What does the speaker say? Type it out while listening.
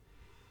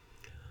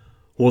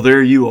Well,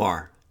 there you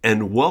are,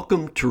 and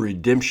welcome to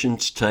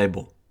Redemption's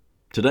Table.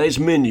 Today's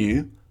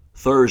menu,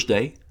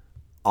 Thursday,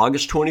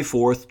 August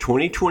 24th,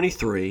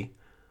 2023,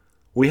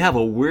 we have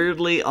a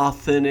weirdly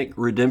authentic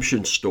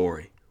redemption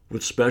story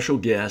with special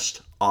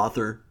guest,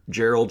 author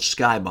Gerald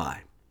Zgabay.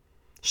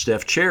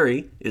 Steph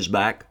Cherry is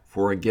back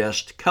for a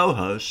guest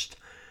co-host,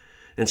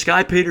 and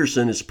Sky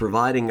Peterson is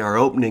providing our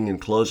opening and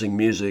closing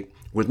music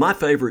with my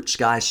favorite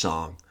Sky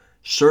song,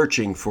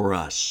 Searching for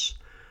Us.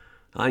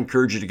 I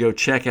encourage you to go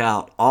check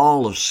out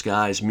all of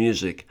Sky's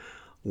music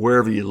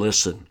wherever you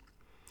listen.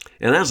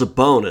 And as a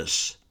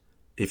bonus,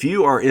 if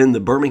you are in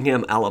the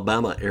Birmingham,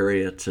 Alabama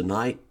area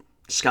tonight,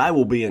 Sky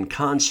will be in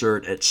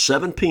concert at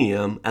 7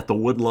 p.m. at the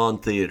Woodlawn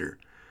Theater.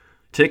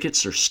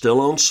 Tickets are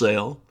still on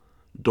sale.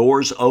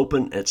 Doors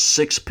open at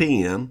 6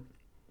 p.m.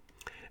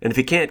 And if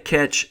you can't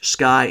catch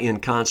Sky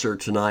in concert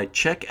tonight,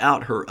 check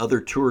out her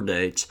other tour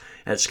dates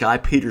at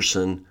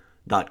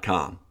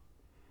skypeterson.com.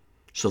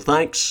 So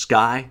thanks,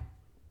 Sky,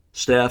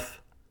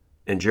 Steph,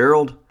 and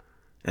Gerald,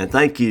 and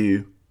thank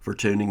you for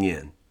tuning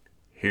in.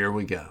 Here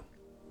we go.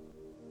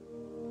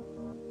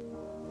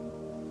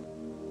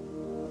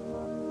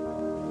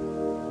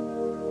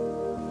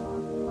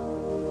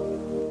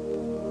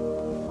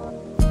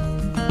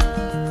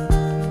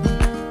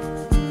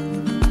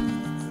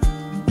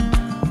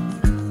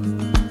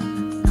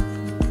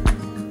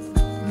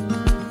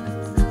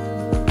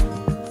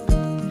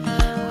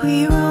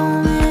 We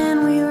roam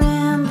and we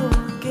ramble,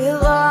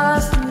 get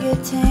lost and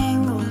get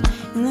tangled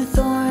in the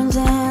thorns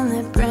and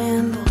the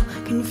bramble,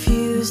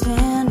 confused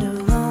and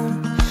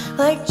alone.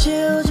 Like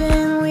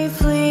children we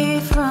flee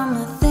from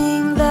the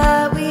thing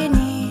that we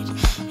need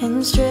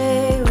and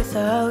stray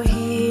without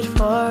heed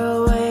far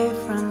away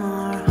from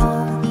our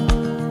home.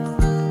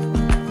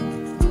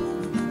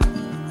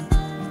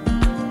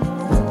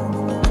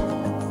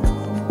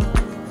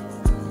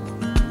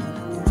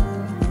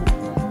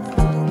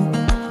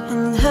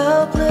 And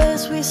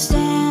helpless we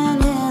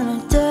stand in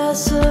a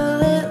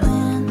desolate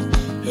land.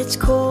 It's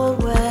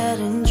cold, wet,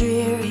 and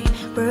dreary.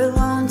 We're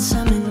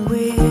lonesome and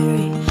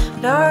weary,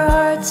 but our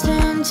hearts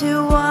tend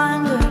to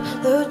wander.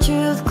 Though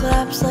truth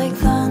claps like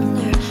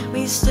thunder,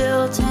 we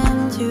still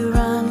tend to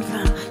run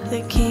from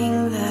the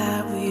king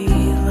that we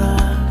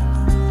love.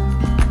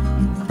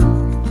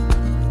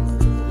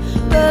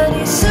 But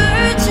he's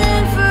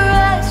searching for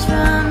us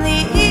from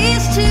the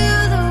east to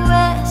the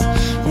west,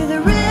 through the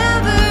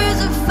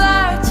rivers of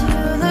fire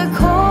to the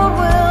cold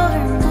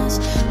wilderness.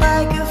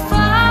 Like a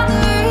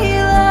father he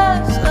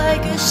loves,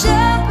 like a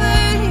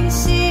shepherd he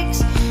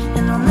seeks,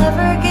 and he'll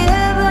never give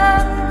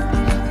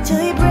up till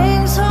he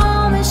brings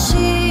home his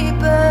sheep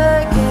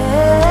again.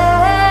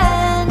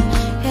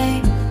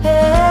 Hey,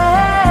 hey,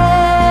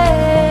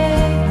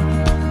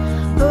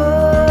 oh, oh,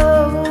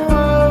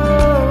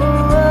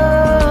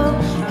 oh,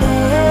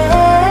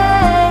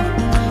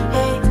 hey,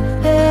 hey,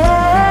 hey.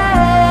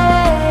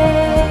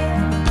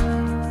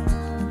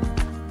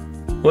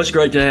 Well, it's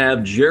great to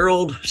have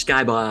Gerald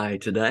Zgabay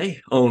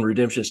today on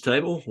Redemption's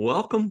Table.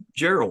 Welcome,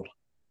 Gerald.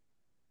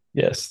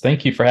 Yes,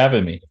 thank you for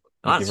having me.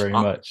 Thank you That's very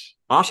much.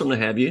 awesome to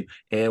have you.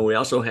 And we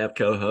also have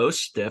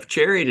co-host Steph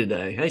Cherry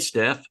today. Hey,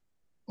 Steph.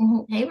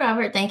 Hey,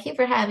 Robert. Thank you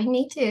for having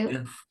me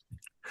too.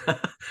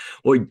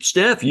 Well,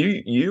 Steph,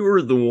 you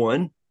were the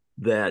one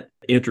that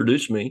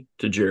introduced me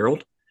to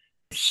Gerald.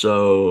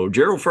 So,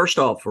 Gerald, first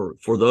off,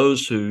 for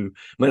those who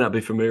may not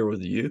be familiar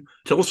with you,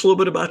 tell us a little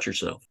bit about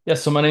yourself. Yeah,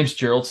 so my name's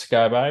Gerald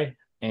Zgabay,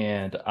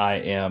 and I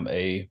am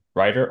a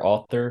writer,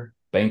 author,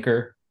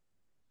 banker,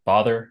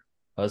 father,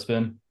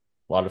 husband,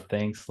 a lot of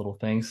things, little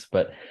things.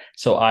 But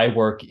so I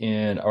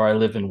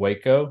live in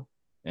Waco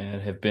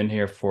and have been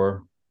here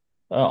for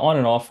on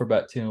and off for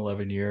about 10,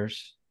 11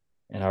 years.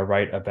 And I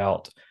write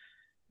about,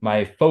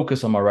 my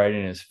focus on my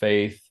writing is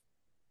faith,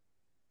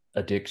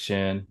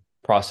 addiction,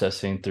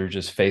 processing through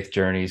just faith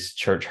journeys,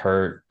 church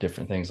hurt,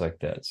 different things like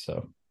that.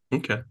 So,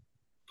 Okay.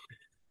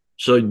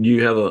 So,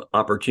 you have an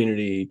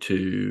opportunity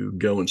to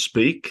go and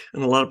speak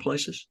in a lot of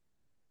places?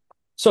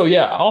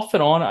 yeah, off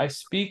and on I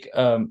speak.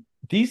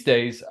 These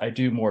days I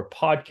do more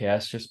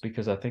podcasts just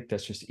because I think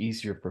that's just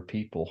easier for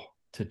people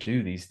to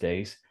do these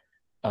days.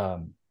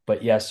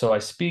 But yeah, so I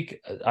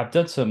speak. I've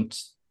done some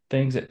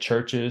things at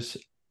churches,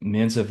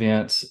 men's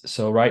events.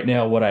 So right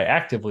now, what I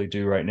actively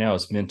do right now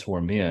is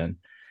mentor men.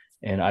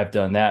 And I've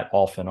done that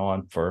off and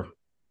on for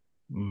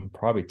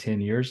probably 10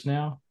 years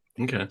now.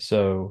 Okay.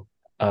 So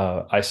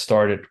I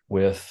started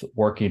with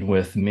working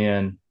with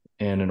men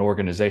in an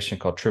organization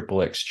called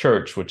XXX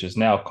Church, which is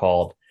now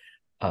called,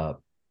 I'm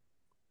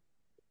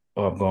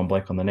going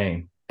blank on the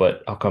name,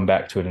 but I'll come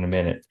back to it in a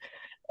minute.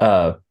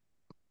 But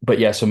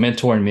yeah, so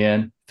mentoring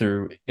men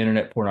through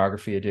internet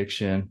pornography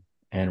addiction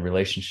and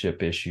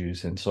relationship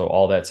issues. And so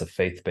all that's a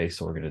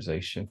faith-based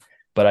organization.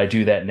 But I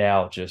do that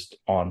now just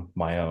on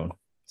my own.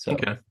 So.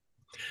 Okay.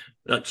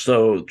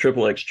 So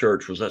XXX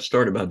Church, was that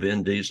started by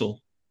Vin Diesel?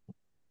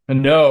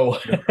 No,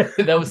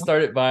 that was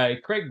started by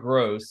Craig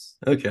Gross.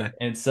 Okay.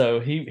 And so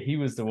he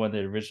was the one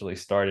that originally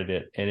started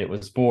it. And it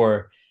was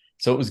more,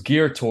 so it was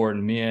geared toward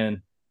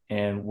men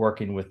and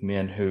working with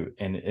men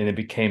and it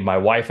became, my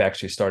wife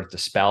actually started the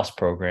spouse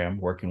program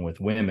working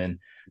with women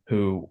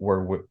who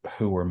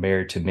were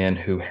married to men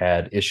who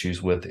had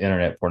issues with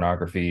internet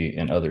pornography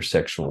and other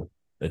sexual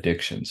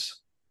addictions.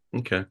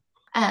 Okay.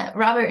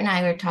 Robert and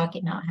I were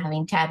talking about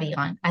having Tabby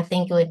on. I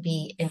think it would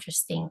be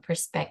interesting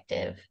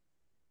perspective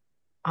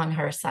on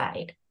her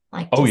side.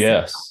 Like, Oh, just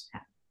yes.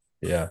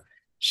 Yeah.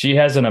 She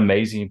has an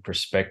amazing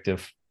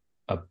perspective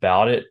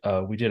about it.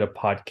 We did a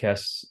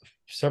podcast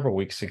several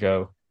weeks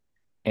ago,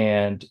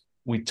 and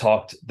we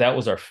talked, that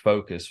was our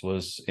focus,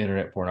 was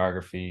internet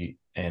pornography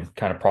and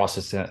kind of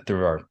processing it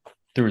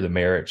through the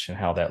marriage and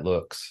how that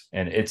looks.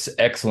 And it's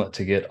excellent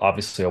to get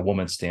obviously a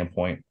woman's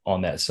standpoint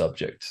on that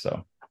subject.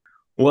 So,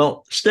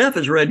 well, Steph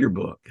has read your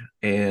book,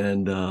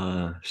 and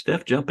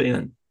Steph, jump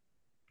in.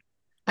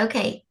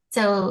 Okay,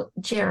 so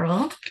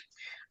Gerald,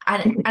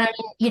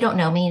 you don't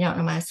know me, you don't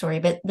know my story,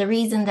 but the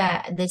reason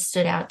that this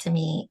stood out to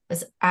me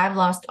was I've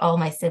lost all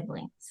my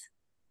siblings.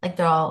 Like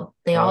they all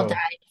died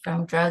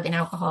from drug and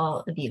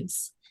alcohol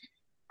abuse.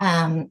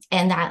 And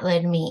that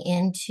led me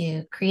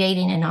into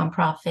creating a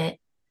nonprofit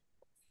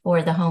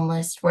for the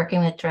homeless, working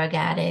with drug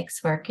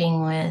addicts,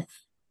 working with,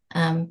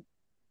 um,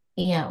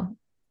 you know,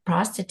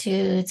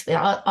 prostitutes,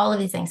 all of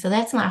these things. So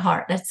that's my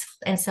heart.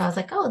 And so I was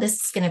like, oh,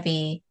 this is going to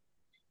be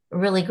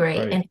really great.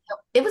 right. And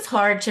it was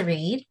hard to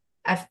read.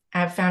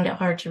 I've found it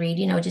hard to read,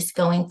 just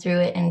going through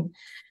it. And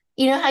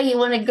you know how you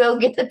want to go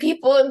get the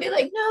people and be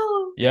like,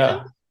 no,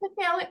 Yeah.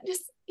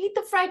 just eat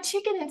the fried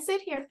chicken and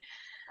sit here.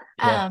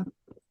 Yeah.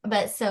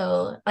 But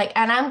so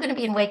and I'm going to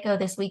be in Waco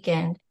this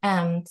weekend,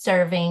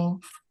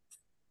 serving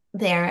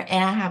there.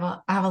 And I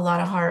have a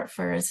lot of heart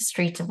for the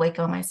streets of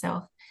Waco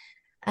myself.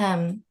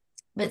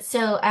 But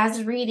so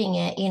as reading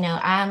it,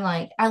 I'm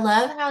like, I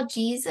love how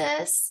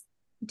Jesus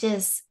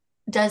just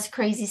does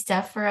crazy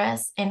stuff for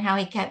us and how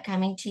he kept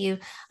coming to you,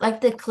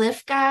 like the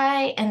Cliff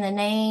guy and the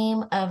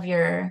name of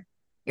your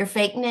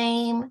fake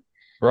name,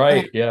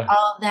 Right. and Yeah.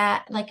 all of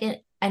that,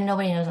 and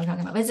nobody knows what I'm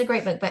talking about, but it's a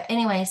great book. But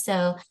anyway,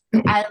 so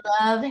I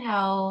love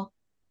how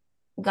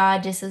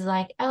God just is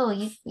like, oh,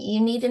 you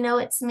need to know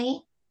it's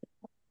me.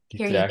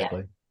 Here you go.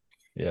 Exactly.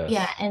 Yes.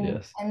 Yeah,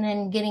 Yes. and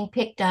then getting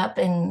picked up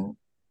in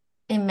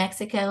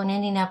Mexico and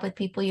ending up with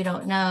people you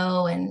don't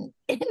know and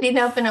ending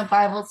up in a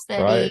Bible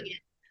study. Right.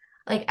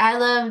 Like I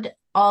loved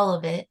all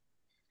of it.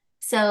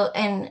 So,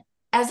 and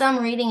as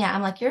I'm reading it,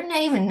 I'm like, you're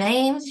naming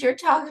names, you're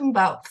talking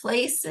about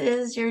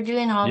places, you're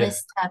doing all Yeah.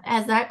 this stuff.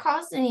 Has that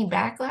caused any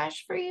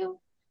backlash for you?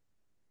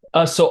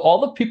 So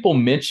all the people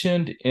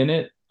mentioned in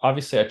it,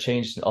 obviously I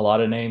changed a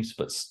lot of names,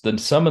 but then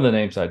some of the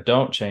names I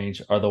don't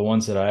change are the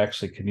ones that I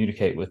actually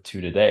communicate with to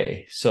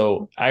today.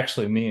 So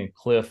actually me and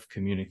Cliff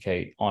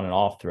communicate on and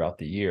off throughout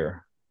the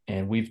year.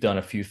 And we've done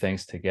a few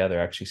things together,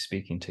 actually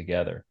speaking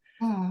together.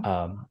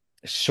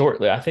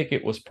 Shortly, I think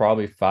it was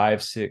probably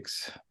 5,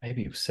 6,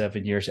 maybe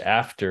 7 years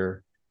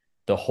after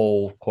the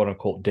whole quote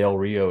unquote Del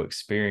Rio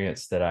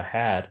experience that I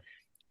had.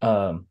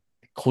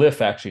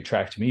 Cliff actually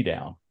tracked me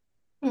down.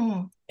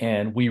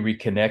 And we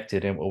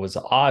reconnected. And what was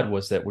odd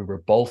was that we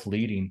were both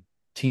leading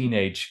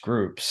teenage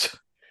groups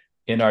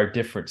in our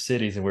different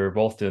cities, and we were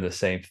both doing the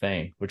same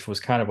thing, which was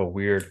kind of a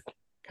weird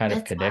kind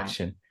of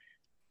connection.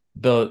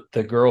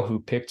 The girl who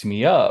picked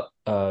me up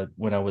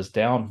when I was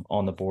down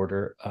on the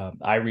border,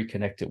 I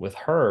reconnected with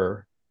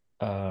her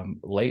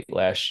late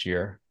last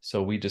year.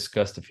 So we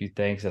discussed a few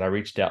things, and I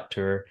reached out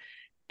to her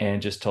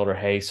and just told her,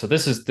 hey, so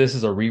this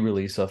is a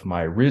re-release of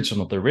my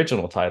original. The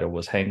original title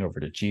was Hangover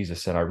to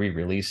Jesus, and I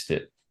re-released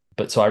it.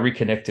 But so I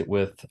reconnected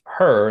with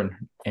her,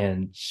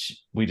 and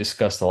we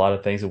discussed a lot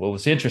of things. And what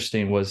was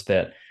interesting was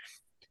that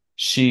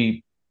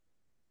she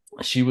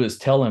was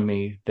telling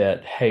me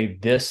that, hey,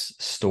 this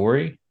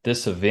story,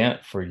 this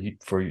event for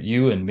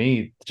you and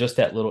me, just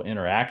that little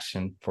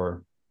interaction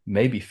for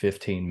maybe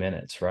 15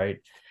 minutes, right,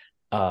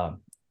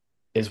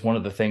 is one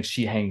of the things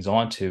she hangs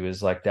on to,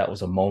 is like that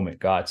was a moment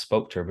God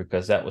spoke to her,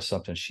 because that was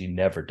something she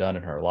never done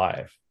in her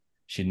life.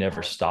 She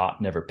never stopped,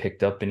 never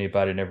picked up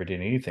anybody, never did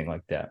anything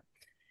like that.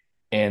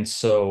 And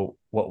so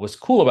what was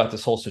cool about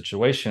this whole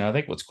situation, I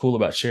think what's cool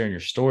about sharing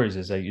your stories,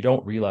 is that you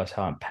don't realize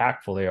how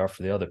impactful they are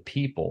for the other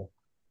people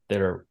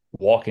that are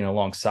walking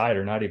alongside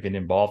or not even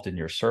involved in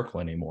your circle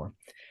anymore.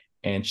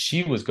 And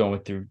she was going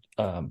through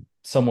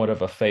somewhat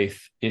of a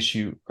faith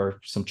issue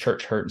or some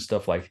church hurt and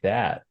stuff like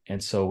that.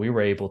 And so we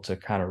were able to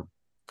kind of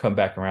come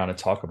back around and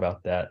talk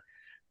about that.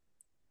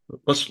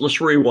 Let's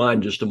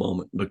rewind just a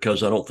moment,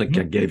 because I don't think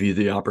I gave you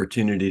the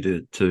opportunity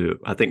to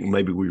I think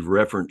maybe we've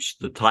referenced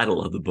the title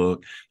of the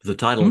book, the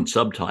title and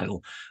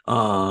subtitle.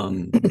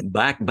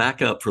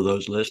 Back up for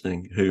those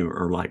listening who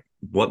are like,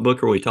 what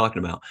book are we talking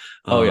about?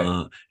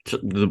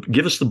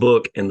 Give us the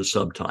book and the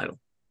subtitle.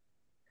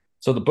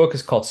 So the book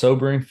is called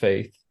Sobering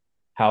Faith: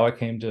 How I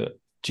Came to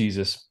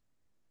Jesus.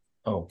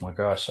 Oh my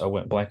gosh, I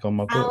went blank on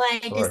my book. How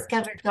I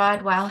discovered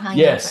God while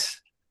hungover.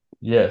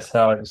 Yes,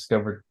 how I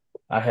discovered.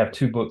 I have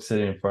 2 books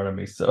sitting in front of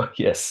me. So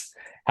yes,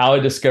 How I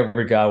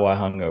Discovered God While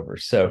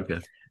Hungover. So,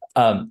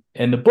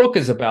 and the book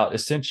is about,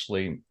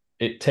 essentially,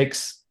 it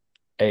takes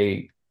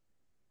a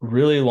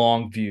really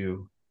long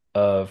view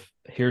of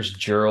here's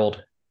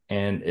Gerald.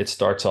 And it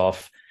starts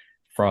off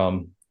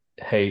from,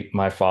 hey,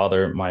 my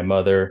father, my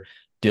mother,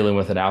 dealing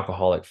with an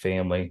alcoholic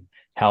family,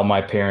 how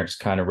my parents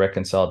kind of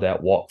reconciled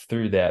that, walked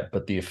through that,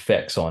 but the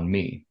effects on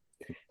me.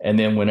 And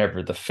then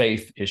whenever the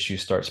faith issue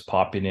starts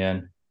popping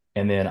in,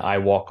 and then I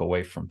walk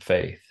away from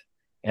faith.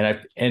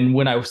 And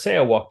when I say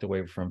I walked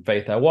away from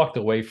faith, I walked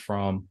away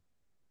from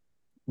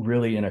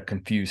really in a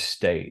confused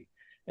state.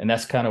 And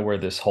that's kind of where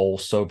this whole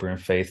sober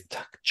and faith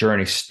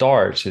journey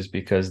starts, is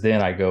because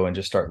then I go and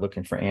just start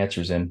looking for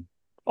answers in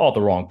all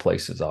the wrong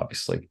places,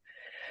 obviously,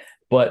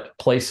 but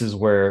places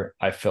where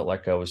I felt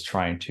like I was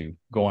trying to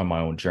go on my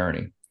own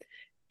journey.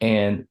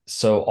 And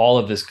so all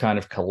of this kind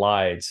of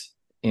collides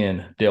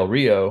in Del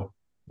Rio,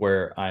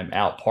 where I'm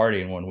out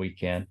partying one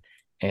weekend,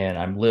 and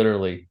I'm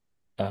literally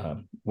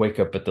wake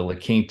up at the La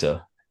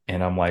Quinta,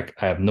 and I'm like,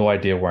 I have no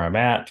idea where I'm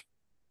at.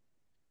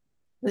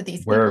 With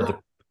these Where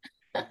people.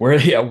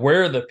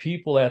 where are the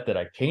people at that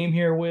I came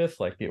here with?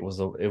 Like it was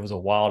a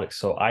wild.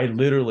 So I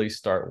literally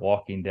start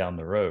walking down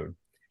the road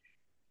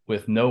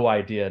with no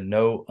idea,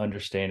 no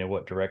understanding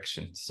what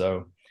direction.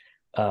 So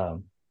I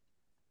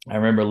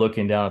remember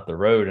looking down at the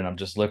road, and I'm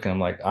just looking, I'm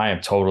like, I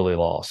am totally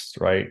lost,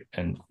 right?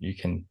 And you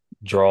can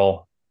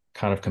draw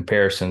kind of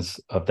comparisons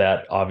of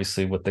that,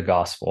 obviously, with the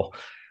gospel,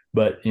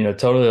 but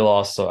totally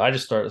lost. So I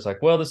just started, it's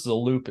like, well, this is a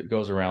loop, it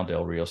goes around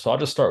Del Rio. So I'll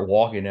just start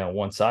walking down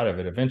one side of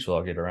it. Eventually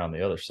I'll get around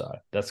the other side.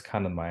 That's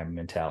kind of my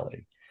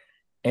mentality.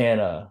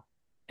 And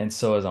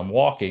so as I'm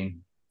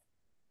walking,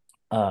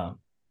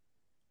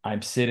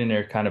 I'm sitting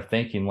there kind of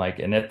thinking like,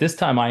 and at this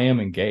time I am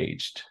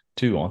engaged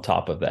too, on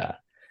top of that.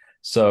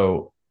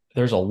 So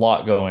there's a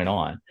lot going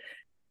on.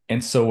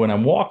 And so when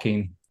I'm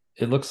walking,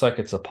 it looks like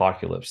it's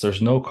apocalypse.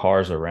 There's no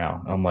cars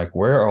around. I'm like,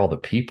 where are all the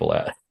people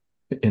at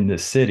in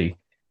this city?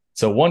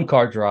 So one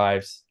car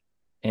drives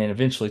and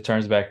eventually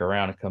turns back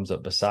around and comes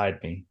up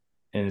beside me.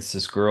 And it's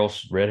this girl,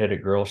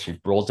 redheaded girl. She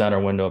rolls down her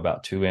window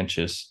about 2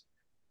 inches.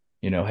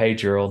 Hey,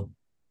 Gerald,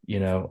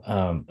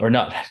 or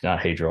not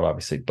hey, Gerald,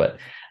 obviously, but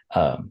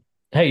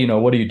hey,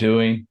 what are you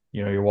doing?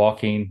 You're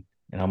walking.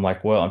 And I'm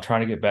like, well, I'm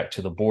trying to get back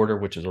to the border,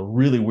 which is a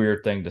really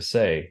weird thing to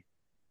say.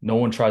 No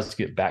one tries to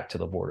get back to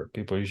the border.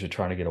 People are usually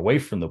trying to get away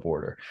from the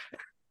border.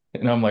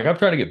 And I'm like, I'm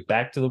trying to get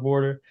back to the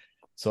border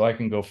so I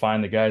can go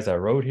find the guys I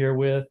rode here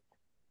with.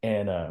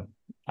 And I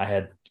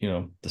had,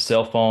 the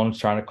cell phone,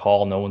 trying to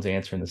call. No one's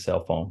answering the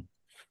cell phone.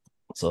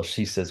 So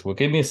she says, well,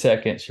 give me a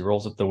second. She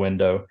rolls up the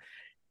window.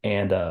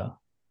 And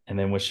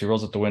then when she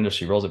rolls up the window,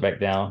 she rolls it back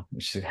down.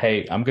 She said,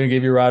 hey, I'm going to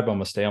give you a ride, but I'm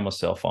going to stay on my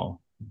cell phone.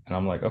 And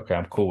I'm like, okay,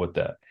 I'm cool with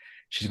that.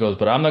 She goes,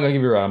 but I'm not going to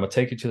give you a ride. I'm going to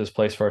take you to this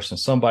place first, and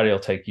somebody will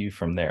take you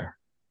from there.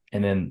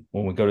 And then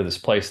when we go to this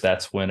place,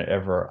 that's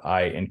whenever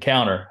I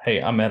encounter,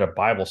 hey, I'm at a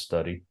Bible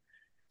study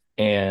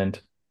and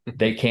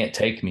they can't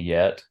take me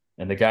yet.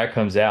 And the guy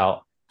comes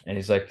out and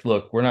he's like,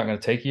 look, we're not going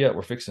to take you yet.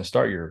 We're fixing to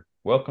start. You're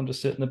welcome to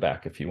sit in the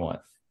back if you want,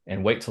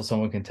 and wait till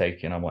someone can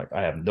take you. And I'm like,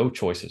 I have no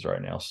choices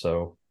right now.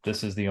 So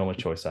this is the only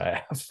choice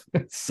I have.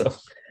 So,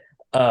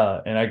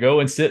 and I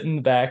go and sit in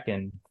the back,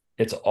 and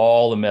it's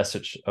all a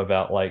message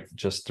about like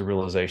just the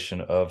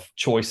realization of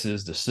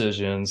choices,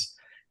 decisions,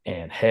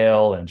 and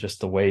hell, and just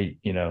the way,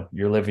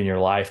 you're living your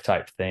life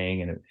type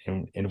thing.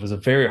 And it was a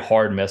very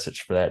hard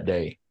message for that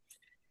day.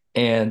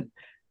 And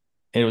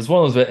it was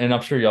one of those, and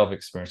I'm sure y'all have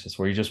experienced this,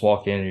 where you just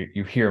walk in and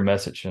you hear a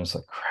message and it's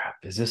like, crap,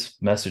 is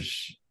this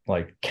message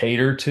like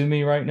catered to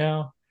me right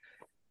now?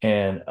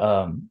 And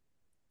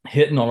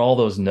hitting on all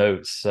those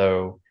notes.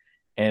 So,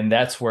 and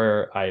that's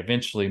where I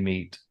eventually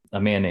meet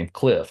a man named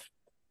Cliff.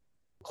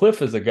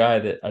 Cliff is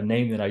a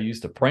name that I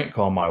used to prank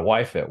call my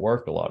wife at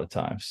work a lot of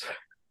times.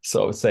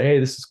 So I would say, hey,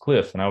 this is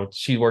Cliff. And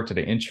she worked at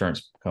an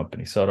insurance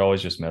company. So I'd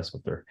always just mess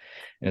with her.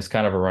 And it's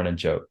kind of a running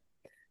joke.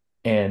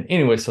 And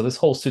anyway, so this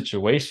whole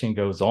situation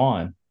goes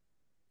on.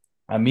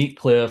 I meet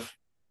Cliff.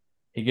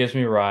 He gives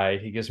me a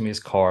ride. He gives me his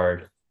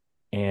card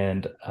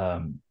and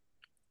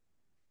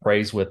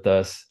prays with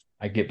us.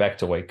 I get back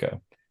to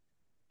Waco.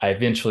 I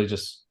eventually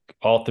just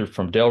all through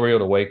from Del Rio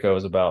to Waco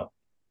is about,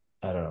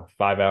 I don't know,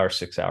 5 hour,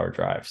 6 hour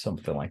drive,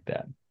 something like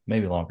that,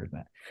 maybe longer than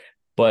that.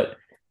 But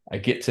I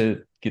get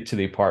to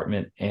the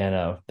apartment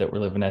and that we're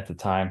living at the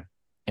time.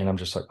 And I'm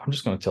just like, I'm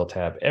just going to tell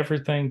Tab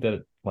everything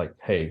that, like,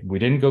 hey, we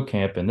didn't go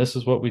camping. This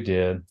is what we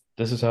did.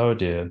 This is how I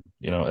did.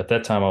 At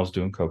that time I was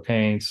doing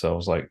cocaine. So I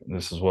was like,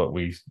 this is what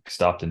we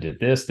stopped and did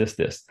this.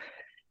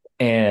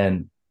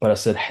 But I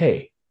said,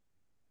 hey,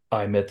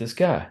 I met this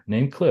guy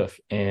named Cliff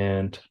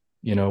and,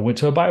 went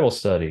to a Bible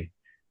study.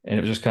 And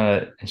it was just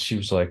kind of, and she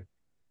was like,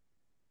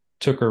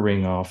 took her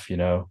ring off,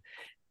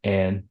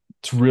 and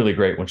it's really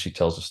great when she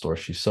tells the story.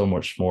 She's so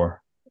much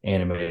more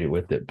animated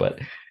with it, but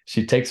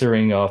she takes her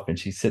ring off and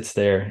she sits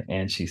there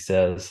and she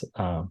says,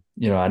 I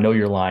know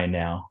you're lying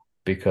now,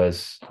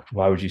 because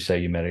why would you say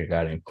you met a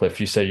guy named Cliff?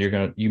 You said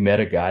you met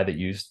a guy that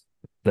used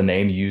the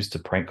name you used to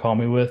prank call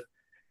me with.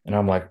 And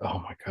I'm like, oh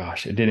my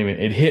gosh, it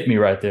hit me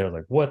right there. I was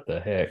like, what the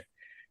heck?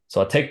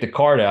 So I take the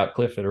card out.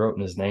 Cliff had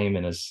written his name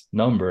and his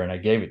number, and I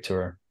gave it to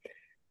her.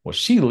 Well,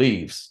 she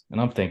leaves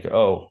and I'm thinking,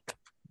 oh,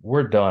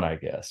 we're done, I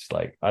guess.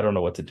 Like, I don't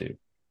know what to do.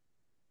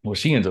 Well,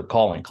 she ends up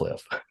calling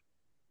Cliff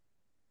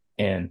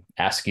and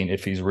asking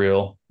if he's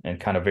real and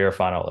kind of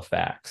verifying all the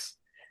facts.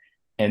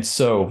 And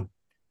so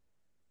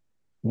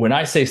when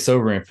I say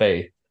sobering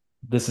faith,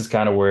 this is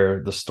kind of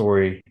where the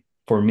story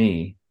for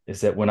me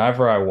is that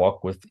whenever I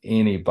walk with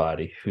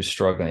anybody who's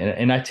struggling,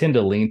 and I tend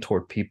to lean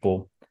toward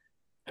people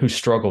who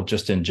struggle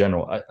just in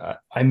general.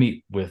 I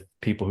meet with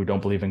people who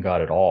don't believe in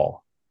God at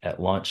all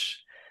at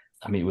lunch.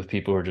 I meet with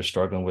people who are just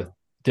struggling with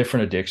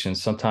different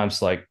addictions,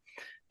 sometimes like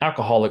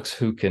alcoholics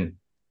who can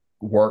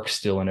work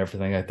still and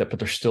everything like that, but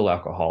they're still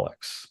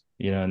alcoholics,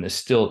 and it's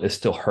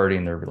still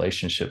hurting their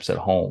relationships at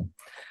home,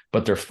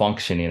 but they're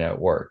functioning at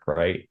work,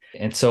 right?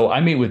 And so I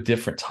meet with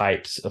different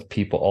types of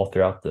people all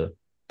throughout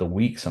the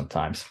week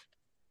sometimes.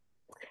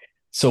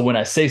 So when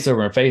I say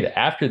sober in faith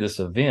after this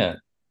event,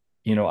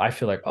 I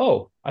feel like,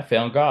 oh, I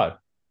found God,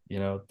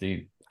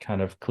 the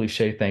kind of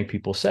cliche thing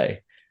people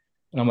say.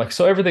 And I'm like,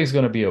 so everything's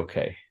going to be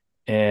okay.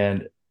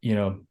 And,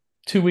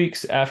 2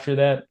 weeks after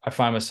that, I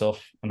find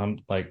myself and I'm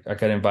like, I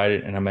got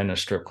invited and I'm in a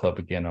strip club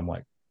again. I'm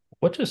like,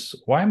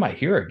 why am I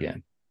here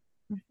again?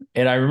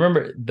 And I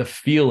remember the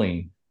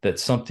feeling that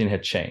something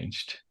had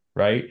changed,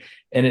 right?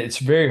 And it's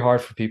very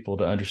hard for people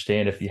to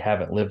understand if you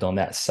haven't lived on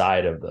that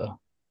side of the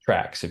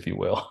tracks, if you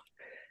will,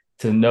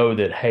 to know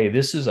that, hey,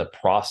 this is a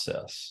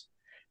process.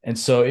 And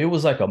so it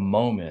was like a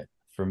moment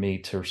for me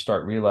to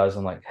start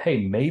realizing like,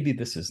 hey, maybe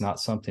this is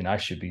not something I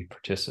should be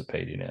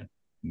participating in.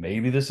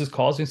 Maybe this is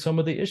causing some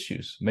of the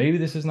issues. Maybe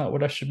this is not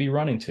what I should be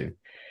running to.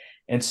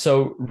 And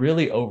so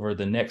really over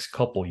the next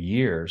couple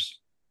years,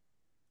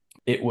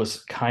 it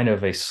was kind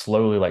of a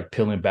slowly like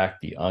peeling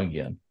back the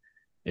onion.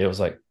 It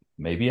was like,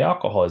 maybe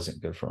alcohol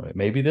isn't good for me.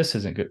 Maybe this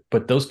isn't good.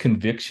 But those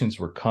convictions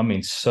were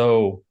coming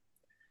so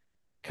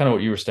kind of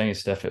what you were saying,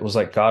 Steph. It was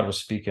like God was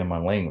speaking my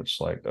language.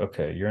 Like,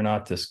 okay, you're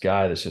not this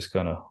guy that's just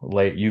going to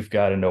lay, you've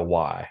got to know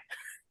why.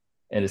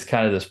 And it's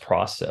kind of this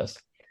process.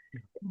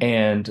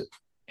 And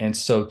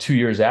so 2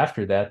 years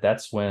after that,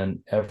 that's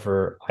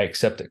whenever I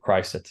accepted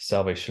Christ at the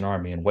Salvation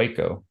Army in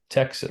Waco,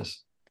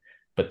 Texas.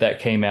 But that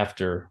came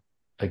after,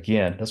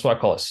 again, that's why I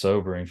call it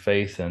sobering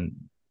faith. And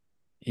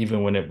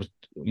even when it was,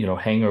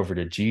 hangover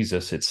to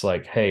Jesus, it's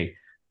like, hey,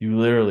 you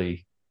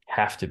literally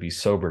have to be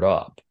sobered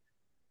up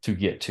to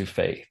get to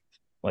faith.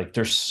 Like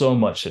there's so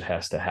much that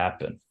has to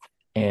happen.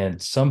 And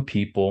some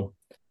people,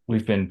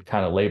 we've been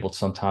kind of labeled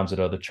sometimes at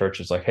other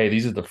churches like, hey,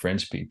 these are the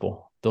fringe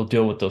people. They'll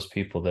deal with those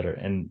people that are,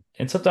 and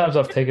sometimes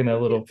I've taken that a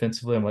little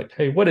offensively. I'm like,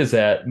 hey, what does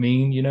that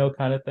mean?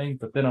 Kind of thing.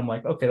 But then I'm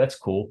like, okay, that's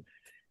cool.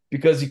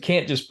 Because you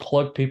can't just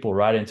plug people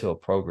right into a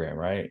program,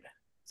 right?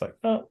 It's like,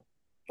 oh,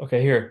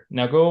 okay, here,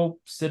 now go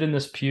sit in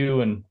this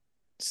pew and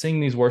sing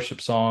these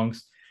worship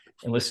songs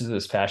and listen to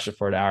this pastor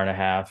for an hour and a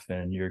half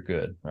and you're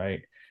good,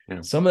 right?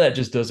 Yeah. Some of that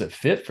just doesn't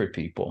fit for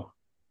people.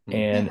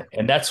 And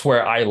that's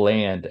where I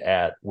land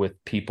at with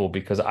people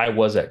because I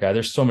was that guy.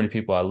 There's so many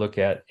people I look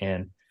at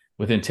and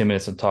within 10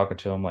 minutes I'm talking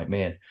to them like,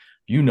 man,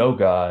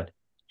 God,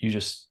 you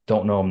just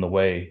don't know him the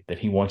way that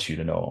he wants you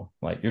to know him.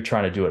 Like you're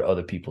trying to do it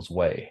other people's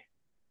way.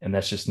 And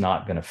that's just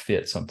not going to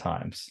fit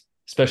sometimes,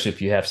 especially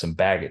if you have some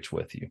baggage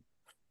with you.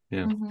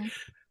 Yeah. Mm-hmm.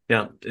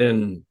 Yeah.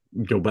 And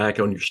go back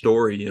on your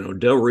story,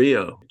 Del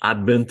Rio.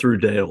 I've been through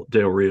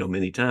Del Rio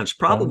many times,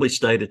 probably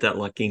stayed at that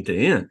La Quinta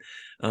Inn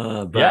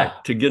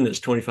back to goodness,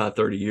 25,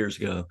 30 years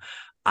ago.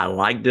 I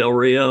like Del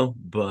Rio,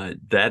 but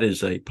that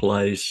is a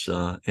place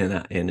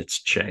and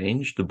it's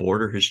changed. The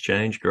border has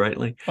changed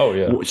greatly. Oh,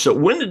 yeah. So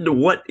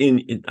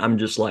I'm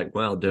just like,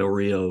 wow, Del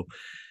Rio,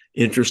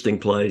 interesting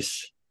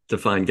place to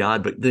find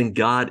God, but then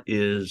God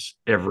is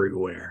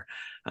everywhere.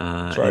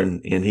 Right.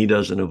 And he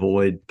doesn't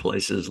avoid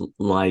places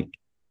like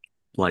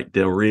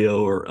Del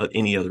Rio or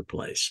any other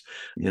place.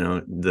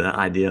 The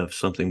idea of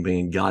something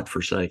being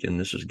God-forsaken,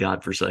 this is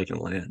God-forsaken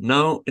land.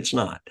 No, it's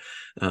not.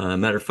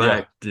 Matter of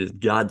fact,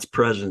 God's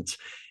presence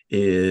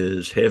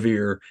is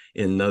heavier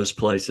in those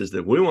places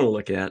that we want to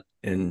look at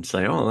and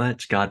say, oh,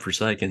 that's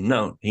God-forsaken.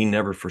 No, he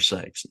never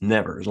forsakes,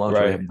 never, as long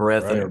as we have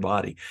breath in our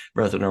body,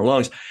 breath in our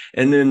lungs.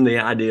 And then the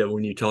idea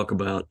when you talk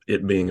about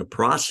it being a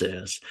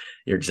process,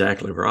 you're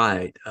exactly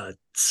right.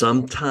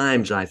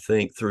 Sometimes I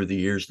think through the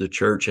years, the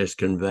church has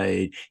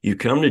conveyed, you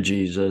come to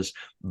Jesus,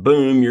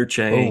 boom, you're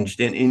changed.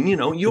 Boom. And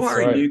you are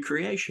a new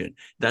creation.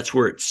 That's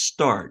where it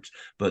starts.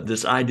 But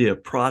this idea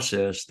of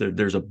process,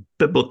 there's a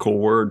biblical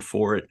word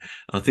for it,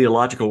 a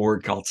theological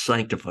word called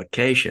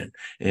sanctification.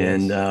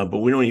 And, but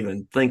we don't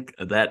even think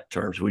of that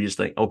terms. We just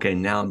think, okay,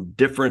 now I'm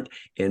different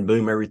and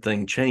boom,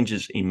 everything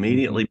changes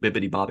immediately.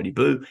 Bibbidi bobbidi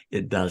boo.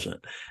 It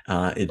doesn't.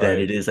 That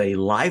it is a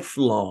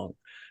lifelong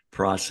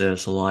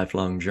process, a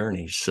lifelong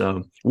journey.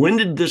 So when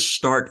did this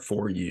start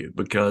for you?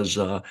 Because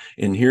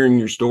in hearing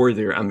your story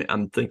there,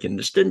 I'm thinking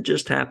this didn't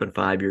just happen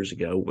 5 years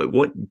ago.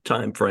 What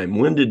time frame?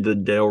 When did the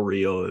Del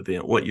Rio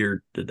event? What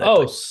year did that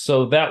take?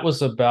 So that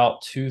was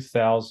about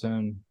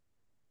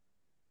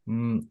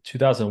 2001,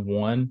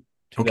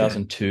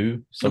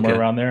 2002, somewhere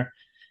around there.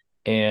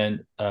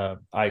 And I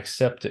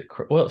accepted,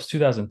 it was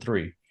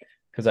 2003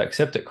 because I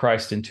accepted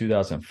Christ in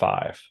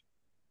 2005.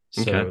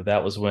 So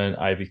that was when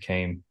I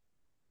became,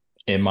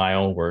 in my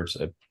own words,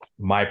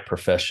 my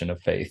profession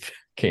of faith.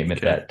 came at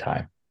Okay. that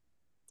time.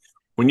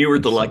 When you were at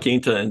And the La so,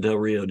 Quinta in Del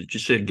Rio, did you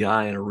see a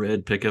guy in a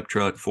red pickup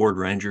truck, Ford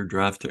Ranger,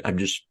 drive through?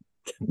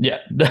 yeah,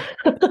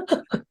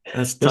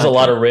 That's there's a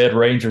lot typo. of Red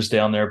Rangers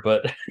down there,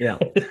 but Yeah.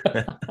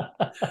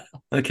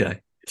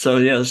 Okay. So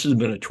yeah, this has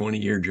been a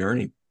 20-year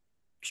journey.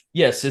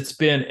 yes, it's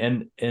been,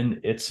 and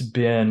it's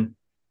been,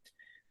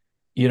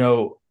 you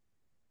know,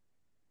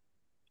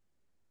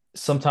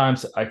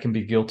 sometimes I can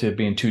be guilty of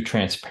being too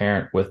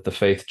transparent with the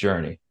faith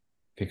journey,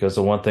 because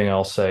the one thing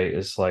I'll say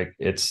is like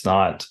it's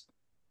not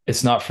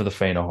for the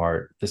faint of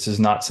heart. This is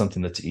not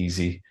something that's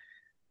easy.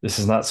 This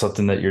is not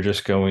something that you're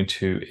just going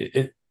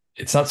to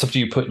it's not something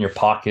you put in your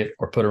pocket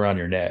or put around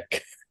your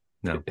neck.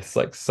 No. It's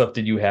like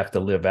something you have to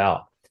live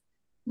out.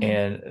 Mm.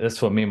 And that's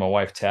what me and my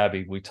wife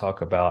Tabby, we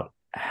talk about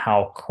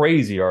how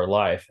crazy our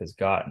life has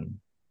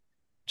gotten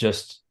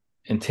just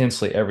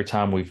intensely every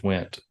time we've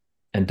went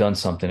and done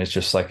something. It's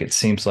just like it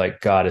seems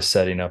like God is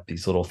setting up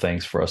these little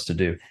things for us to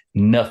do.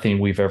 Nothing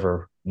we've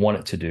ever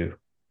wanted to do.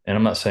 And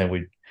I'm not saying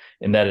we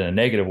in that in a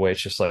negative way.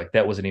 It's just like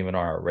that wasn't even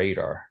on our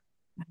radar.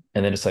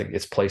 And then it's like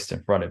it's placed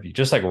in front of you.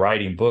 Just like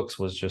writing books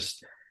was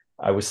just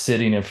I was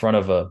sitting in front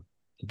of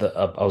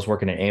I was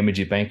working at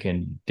Amity Bank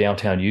in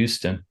downtown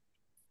Houston,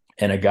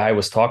 and a guy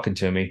was talking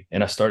to me,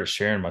 and I started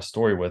sharing my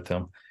story with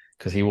him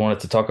because he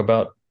wanted to talk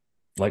about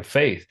like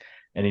faith,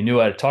 and he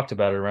knew I had talked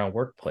about it around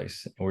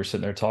workplace, and we were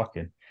sitting there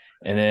talking,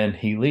 and then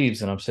he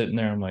leaves, and I'm sitting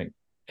there, I'm like,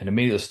 and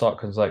immediately the thought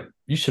comes like,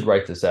 you should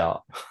write this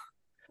out.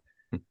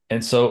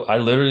 And so I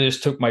literally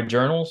just took my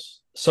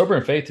journals. Sober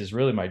and Faith is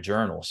really my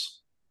journals,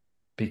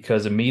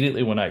 because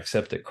immediately when I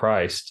accepted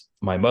Christ,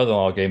 my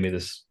mother-in-law gave me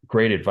this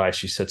great advice.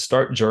 She said,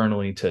 start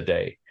journaling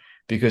today,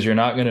 because you're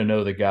not going to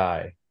know the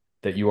guy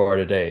that you are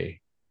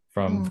today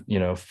from,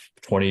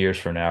 20 years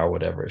from now or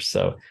whatever.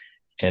 So,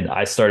 and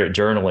I started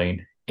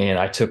journaling, and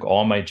I took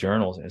all my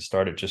journals and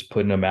started just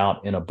putting them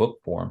out in a book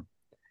form.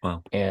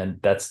 Wow. And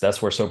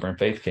that's where Sober and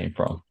Faith came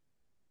from.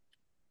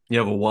 You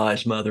have a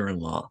wise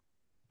mother-in-law.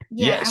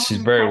 Yeah, I Yes, she's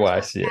want to very touch on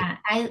wise. Yeah.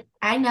 that.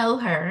 I know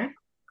her.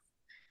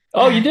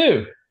 Oh, you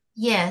do?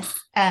 Yes.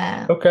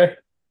 Okay.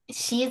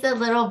 She's a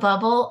little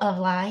bubble of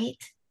light,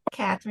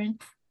 Catherine.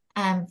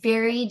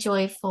 Very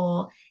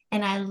joyful.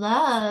 And I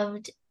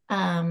loved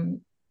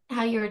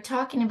how you were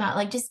talking about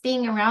like just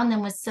being around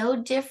them was so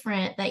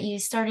different that you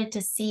started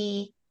to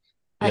see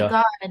like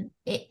Yeah. God,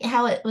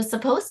 how it was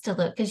supposed to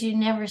look because you'd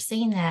never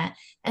seen that.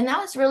 And that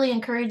was really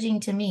encouraging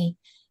to me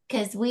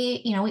because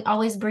we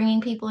always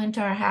bringing people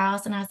into our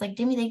house. And I was like,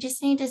 Demi, they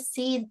just need to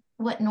see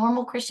what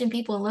normal Christian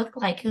people look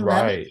like who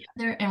love each Right.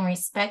 other and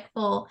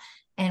respectful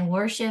and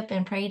worship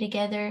and pray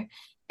together.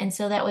 And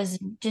so that was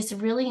just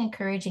really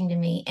encouraging to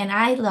me. And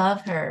I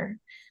love her.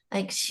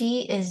 Like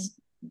she is,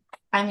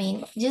 I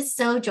mean, just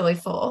so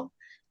joyful.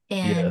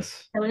 And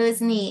Yes. it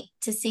was neat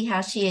to see how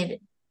she had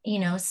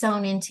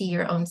sewn into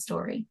your own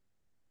story.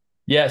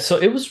 Yeah, so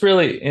it was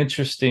really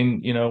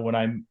interesting, when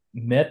I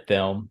met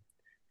them,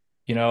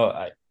 you know,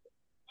 I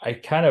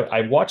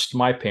I watched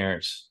my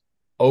parents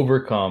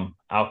overcome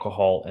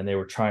alcohol, and they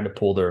were trying to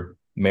pull their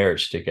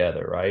marriage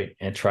together, right?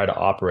 And try to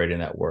operate in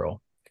that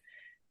world.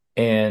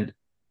 And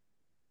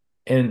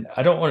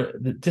I don't want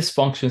to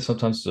dysfunction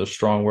sometimes is a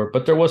strong word,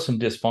 but there was some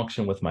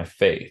dysfunction with my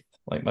faith.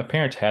 Like my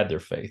parents had their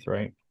faith,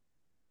 right?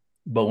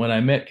 But when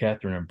I met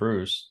Catherine and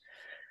Bruce,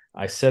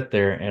 I sat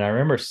there and I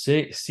remember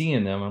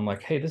seeing them. I'm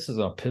like, hey, this is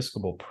an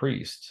Episcopal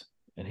priest.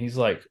 And he's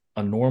like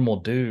a normal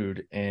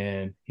dude.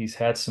 And he's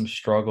had some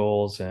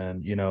struggles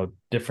and,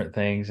 different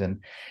things.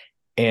 And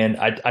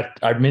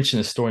I mentioned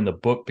this story in the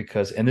book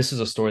because, and this is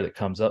a story that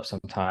comes up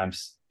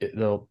sometimes.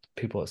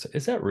 People say,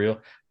 is that real?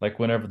 Like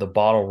whenever the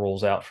bottle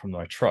rolls out from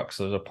my truck.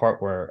 So there's a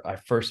part where I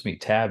first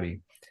meet Tabby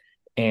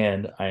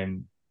and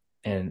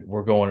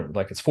we're going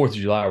like it's 4th of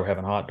July. We're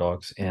having hot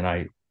dogs.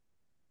 And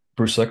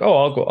Bruce is like,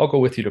 oh, I'll go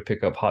with you to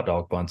pick up hot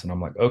dog buns. And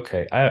I'm like,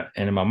 okay. And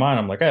in my mind,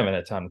 I'm like, I haven't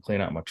had time to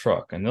clean out my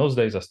truck. And those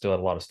days I still had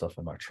a lot of stuff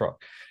in my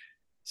truck.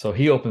 So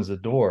he opens the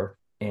door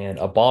and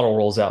a bottle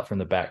rolls out from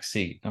the back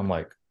seat. I'm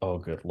like, oh,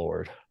 good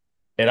Lord.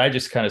 And I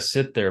just kind of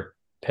sit there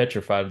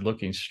petrified,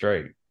 looking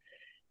straight.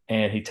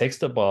 And he takes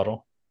the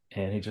bottle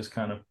and he just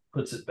kind of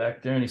puts it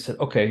back there. And he said,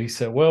 okay. He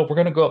said, well, we're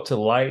going to go up to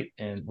the light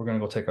and we're going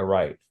to go take a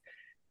right.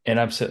 And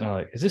I'm sitting there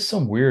like, is this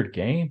some weird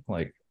game?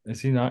 Like, is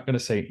he not going to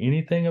say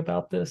anything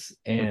about this?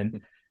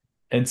 And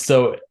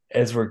so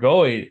as we're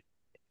going,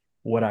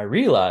 what I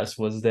realized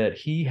was that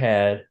he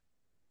had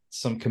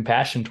some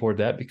compassion toward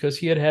that because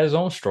he had his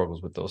own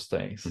struggles with those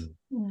things.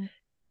 Mm.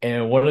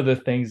 And one of the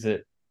things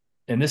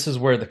and this is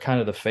where the kind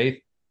of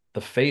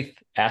the faith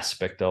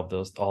aspect of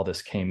all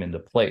this came into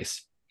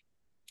place,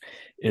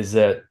 is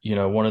that,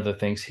 one of the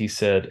things he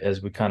said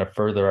as we kind of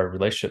further our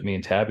relationship, me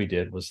and Tabby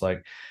did, was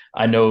like,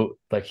 I know,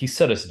 like he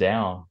set us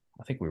down.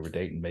 I think we were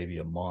dating maybe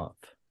a month,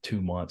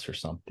 2 months or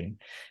something.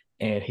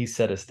 And he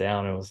set us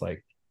down and was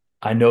like,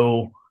 I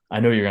know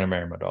you're going to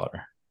marry my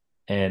daughter.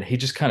 And he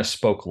just kind of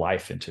spoke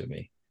life into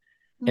me.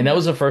 And that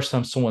was the first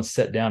time someone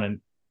sat down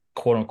and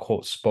quote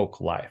unquote spoke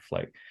life.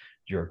 Like,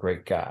 you're a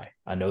great guy.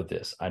 I know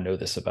this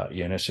about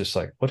you. And it's just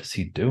like, what is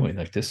he doing?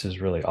 Like, this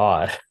is really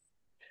odd.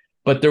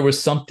 but there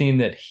was something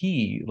that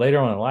he later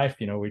on in life,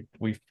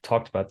 we've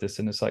talked about this,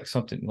 and it's like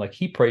something like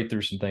he prayed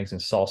through some things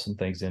and saw some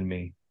things in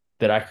me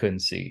that I couldn't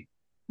see,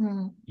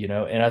 Mm.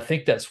 and I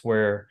think that's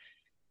where,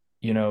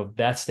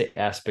 that's the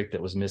aspect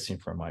that was missing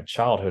from my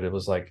childhood. It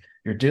was like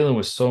you're dealing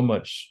with so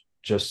much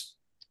just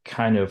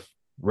kind of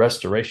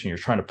restoration. You're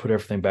trying to put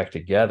everything back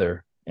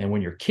together. And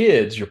when you're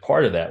kids, you're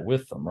part of that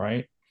with them,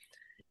 right?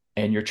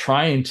 And you're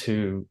trying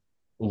to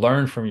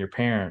learn from your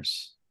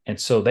parents. And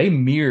so they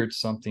mirrored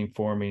something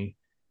for me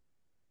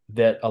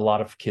that a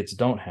lot of kids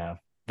don't have.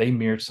 They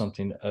mirrored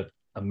something,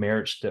 a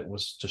marriage that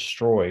was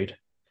destroyed,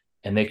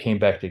 and they came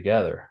back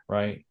together,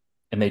 right?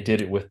 And they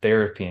did it with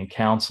therapy and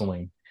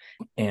counseling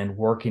and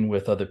working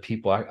with other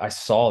people. I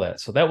saw that.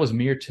 So that was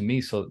mirrored to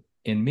me. So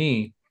in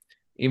me,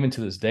 even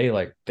to this day,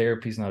 like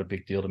therapy is not a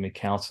big deal to me.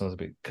 Counseling is a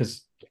big,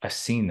 because I've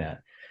seen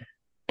that.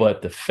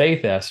 But the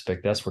faith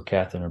aspect, that's where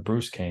Catherine and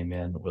Bruce came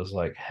in, was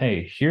like,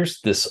 hey, here's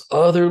this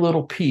other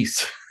little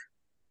piece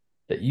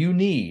that you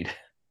need,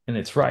 and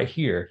it's right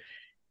here.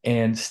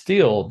 And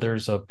still,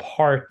 there's a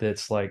part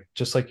that's like,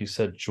 just like you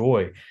said,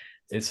 joy.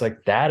 It's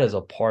like that is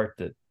a part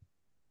that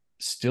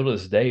still to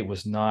this day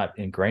was not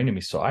ingrained in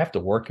me. So I have to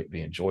work at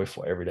being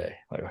joyful every day.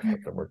 Like, okay, I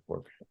gotta work.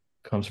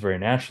 It comes very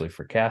naturally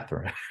for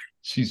Catherine.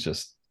 She's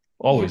just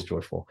always Yeah.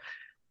 joyful.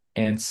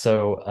 And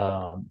so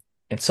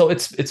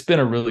it's been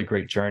a really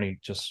great journey.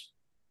 Just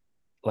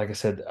like I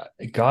said,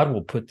 God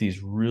will put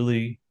these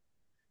really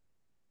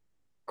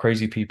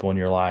crazy people in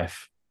your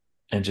life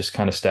and just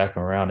kind of stack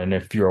them around. And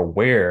if you're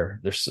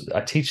aware,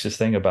 I teach this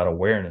thing about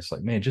awareness.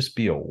 Like, man, just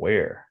be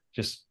aware.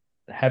 Just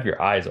have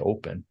your eyes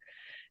open,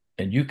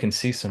 and you can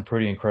see some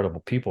pretty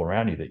incredible people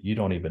around you that you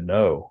don't even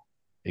know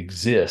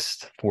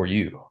exist for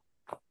you.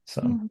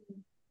 So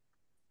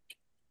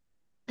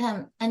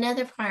Mhm.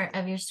 Another part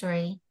of your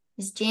story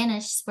is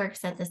Janice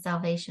works at the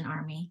Salvation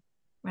Army,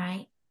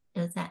 right?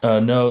 Is that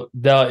no,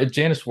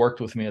 Janice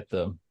worked with me at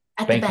the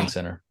at the banking bank?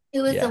 center.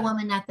 Who is the Yeah,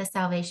 woman at the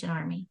Salvation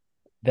Army?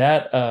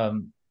 that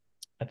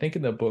I think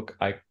in the book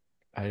I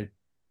Oh, you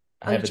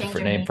have a changed different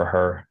her name name. for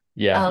her.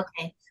 Yeah, Oh,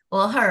 okay.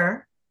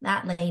 Well,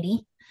 that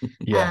lady,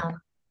 yeah,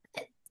 um,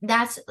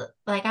 that's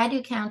like I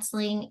do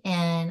counseling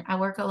and I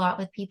work a lot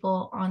with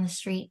people on the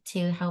street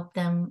to help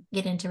them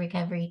get into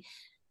recovery.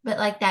 But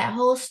like that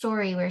whole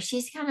story where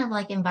she's kind of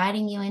like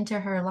inviting you into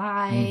her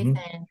life hmm,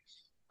 and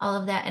all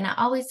of that. And I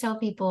always tell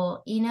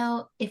people,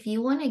 if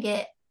you want to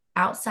get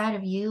outside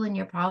of you and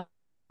your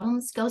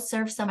problems, go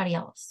serve somebody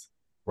else,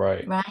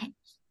 right. right?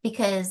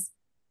 Because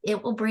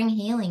it will bring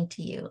healing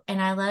to you.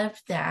 And I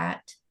loved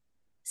that.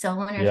 So I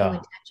wonder if you would Yeah.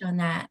 touch on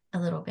that a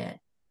little bit.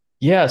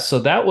 Yeah, so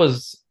that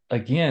was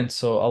again,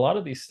 so a lot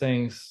of these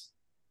things,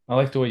 I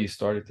like the way you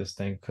started this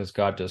thing because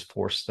God does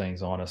force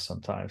things on us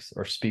sometimes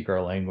or speak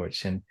our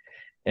language.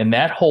 And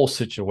that whole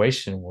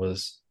situation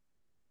was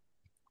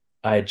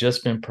I had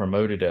just been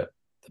promoted at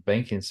the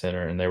banking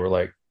center, and they were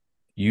like,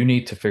 you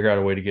need to figure out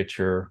a way to get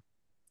your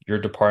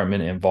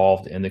department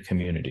involved in the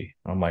community.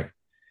 I'm like,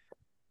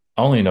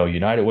 I only know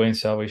United Way and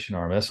Salvation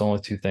Army. That's the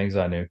only two things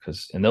I knew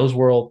because in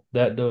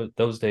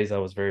those days I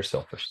was very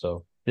selfish,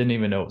 so didn't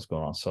even know what was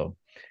going on. So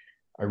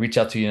I reach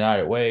out to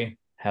United Way,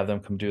 have them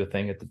come do a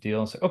thing at the deal,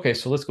 and say, okay,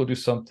 so let's go do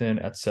something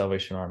at the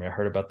Salvation Army. I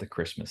heard about the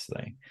Christmas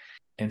thing.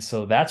 And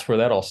so that's where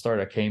that all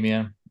started. I came in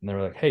and they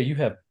were like, hey, you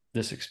have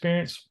this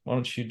experience. Why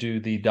don't you do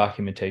the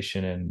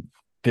documentation and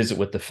visit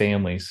with the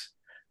families?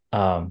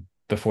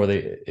 Before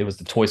it was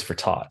the Toys for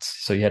Tots.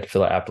 So you had to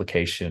fill out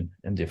application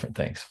and different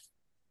things.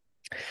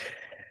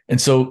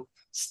 And so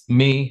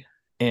me,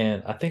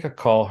 and I think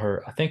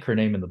I think her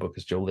name in the book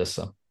is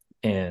Jolissa.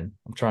 And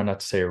I'm trying not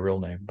to say her real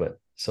name, but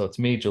so it's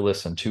me,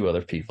 Jalissa, and two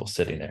other people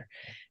sitting there.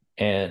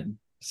 And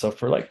so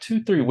for like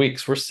 2-3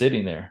 weeks, we're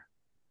sitting there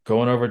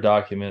going over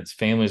documents.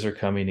 Families are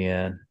coming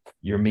in.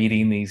 You're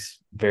meeting these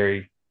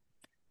very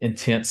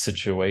intense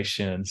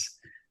situations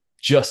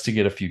just to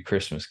get a few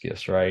Christmas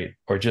gifts, right?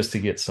 Or just to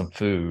get some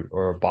food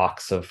or a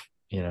box of,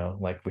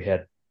 like we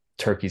had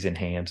turkeys and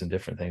hams and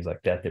different things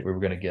like that we were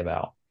going to give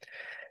out.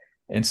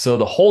 And so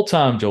the whole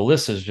time,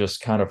 Jolissa's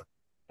just kind of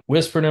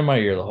whispering in my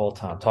ear the whole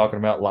time, talking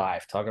about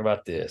life, talking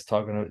about this,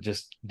 talking about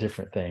just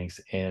different things.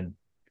 And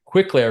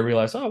quickly I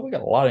realized, oh, we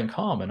got a lot in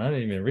common. I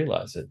didn't even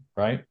realize it,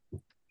 right?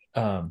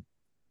 Um,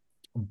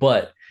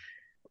 but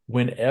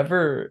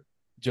whenever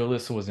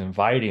Jolissa was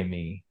inviting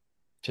me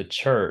to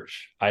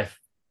church, I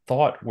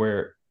thought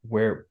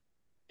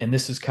and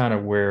this is kind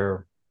of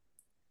where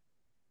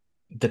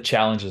the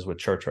challenges with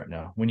church right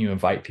now, when you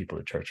invite people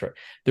to church, right?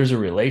 There's a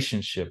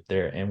relationship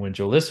there. And when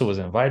Jolissa was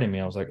inviting me,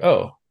 I was like,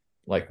 oh,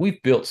 like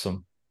we've built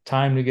some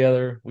time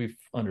together. We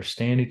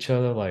understand each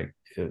other. Like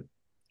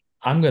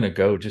I'm going to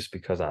go just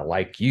because I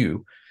like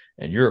you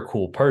and you're a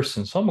cool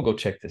person. So I'm going to go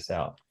check this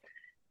out.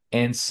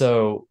 And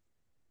so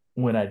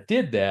when I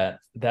did that,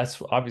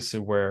 that's obviously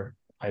where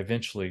I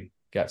eventually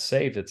got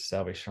saved at the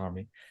Salvation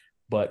Army.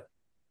 But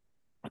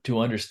to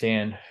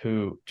understand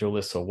who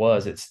Jolissa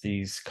was, it's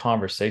these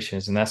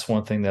conversations. And that's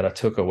one thing that I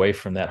took away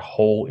from that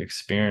whole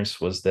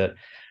experience was that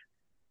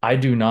I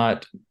do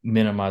not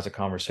minimize a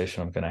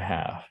conversation I'm going to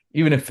have,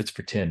 even if it's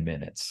for 10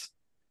 minutes.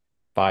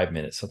 5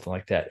 minutes, something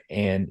like that.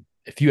 And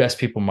if you ask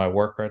people in my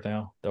work right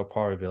now, they'll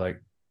probably be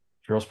like,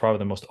 Gerald's probably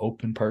the most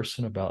open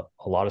person about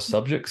a lot of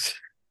subjects.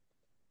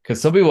 Because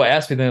some people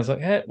ask me, then it's like,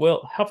 hey,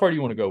 well, how far do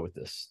you want to go with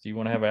this? Do you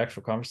want to have an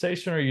actual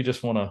conversation, or you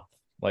just want to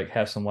like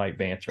have some light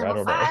banter? I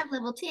Level don't know. 5,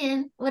 level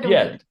 10. What are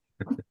Yeah,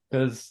 we?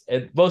 because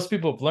most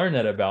people have learned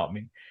that about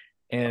me,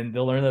 and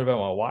they'll learn that about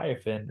my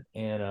wife, and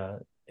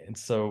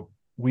so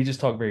we just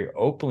talk very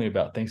openly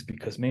about things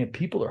because, man,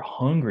 people are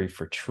hungry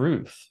for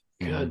truth.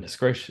 Goodness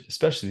gracious,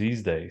 especially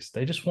these days,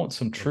 they just want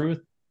some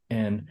truth,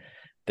 and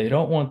they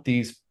don't want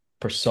these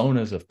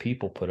personas of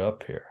people put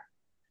up here.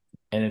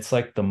 And it's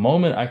like the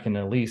moment I can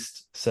at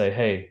least say,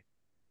 hey,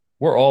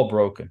 we're all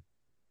broken.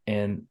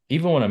 And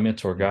even when I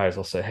mentor guys,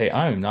 I'll say, hey,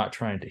 I am not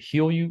trying to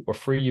heal you or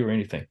free you or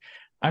anything.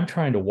 I'm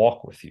trying to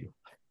walk with you.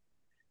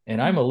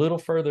 And I'm a little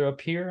further up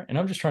here, and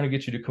I'm just trying to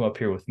get you to come up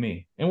here with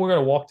me. And we're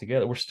going to walk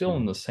together. We're still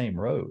on the same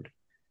road.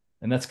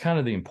 And that's kind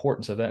of the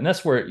importance of that. And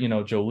that's where,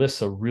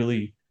 Jolissa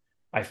really,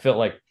 I felt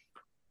like,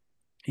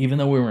 even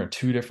though we were in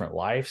two different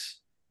lives,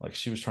 like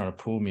she was trying to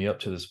pull me up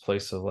to this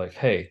place of like,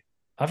 hey,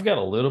 I've got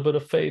a little bit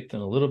of faith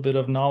and a little bit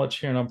of knowledge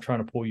here, and I'm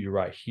trying to pull you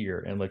right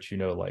here and let you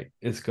know, like,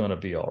 it's going to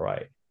be all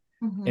right.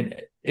 Mm-hmm.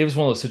 And it was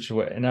one of those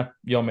situations, and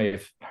y'all may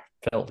have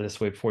felt this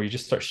way before. You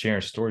just start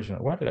sharing stories. You're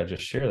like, why did I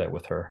just share that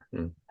with her?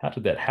 How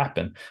did that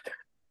happen?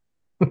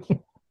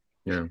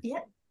 Yeah. Yeah.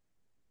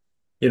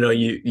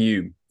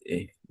 You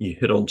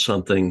hit on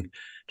something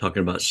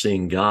talking about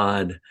seeing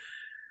God.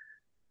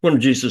 One of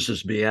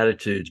Jesus's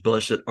Beatitudes,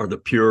 blessed are the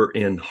pure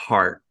in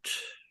heart,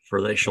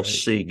 for they shall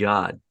see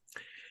God.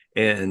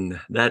 And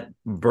that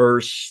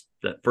verse,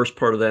 that first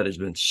part of that has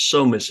been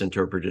so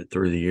misinterpreted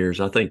through the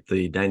years. I think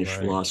the Danish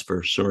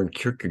philosopher Søren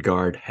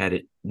Kierkegaard had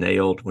it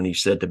nailed when he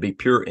said to be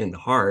pure in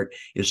heart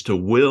is to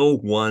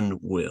will one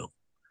will,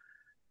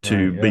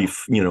 to be,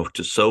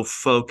 to so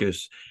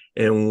focus.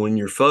 And when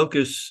you're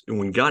focused, and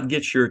when God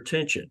gets your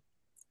attention,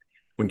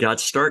 when God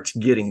starts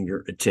getting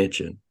your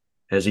attention,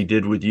 as he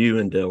did with you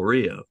in Del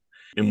Rio,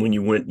 and when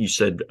you went, you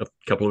said a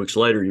couple of weeks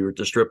later, you were at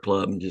the strip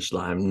club and just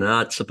like, I'm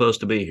not supposed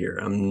to be here.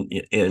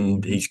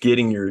 And he's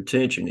getting your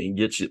attention. He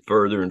gets it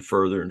further and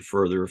further and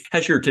further,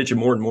 has your attention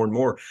more and more and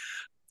more.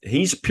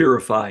 He's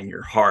purifying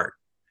your heart.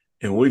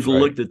 And we've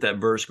looked at that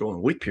verse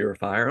going, we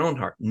purify our own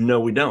heart. No,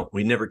 we don't.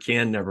 We never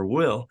can, never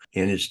will.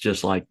 And it's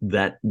just like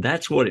that.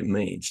 That's what it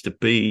means to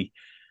be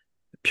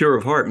pure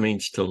of heart,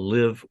 means to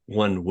live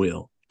one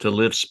will, to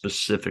live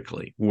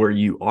specifically where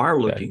you are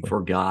looking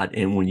for God.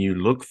 And when you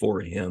look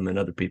for him in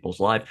other people's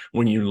life,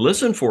 when you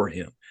listen for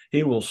him,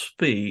 he will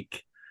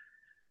speak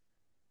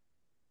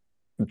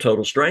to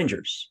total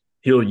strangers.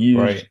 He'll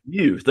use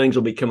you. Things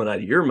will be coming out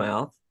of your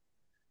mouth,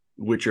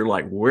 which are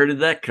like, where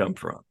did that come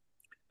from?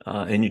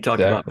 And you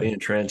talked about being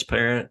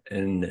transparent,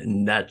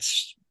 and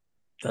that's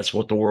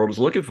what the world is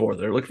looking for.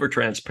 They're looking for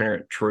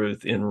transparent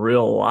truth in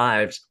real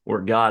lives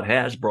where God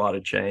has brought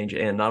a change,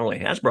 and not only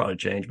has brought a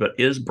change, but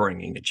is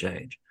bringing a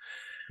change.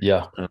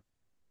 Yeah.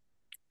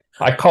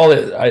 I call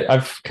it,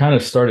 I've kind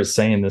of started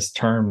saying this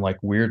term like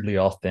weirdly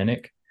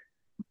authentic,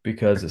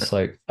 because it's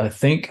like, I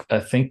think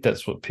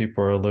that's what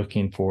people are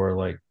looking for,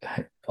 like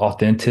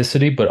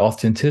authenticity, but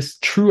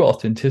true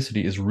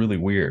authenticity is really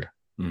weird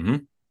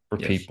for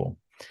people.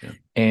 Yeah.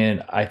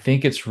 And I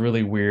think it's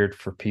really weird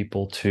for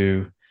people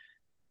to,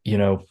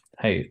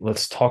 hey,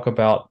 let's talk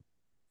about,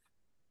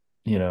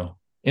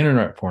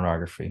 internet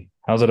pornography.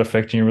 How's it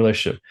affecting your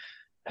relationship?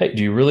 Hey,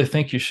 do you really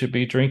think you should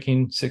be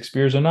drinking 6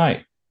 beers a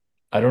night?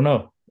 I don't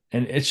know.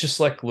 And it's just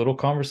like little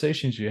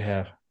conversations you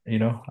have.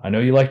 I know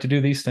you like to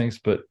do these things,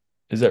 but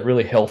is that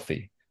really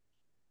healthy?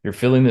 You're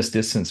feeling this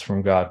distance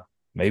from God.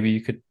 Maybe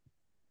you could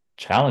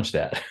challenge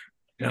that.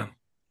 Yeah.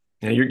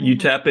 Now you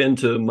tap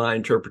into my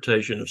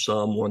interpretation of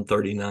Psalm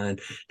 139.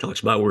 It talks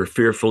about we're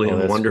fearfully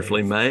and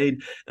wonderfully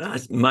made.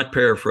 My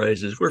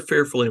paraphrase is we're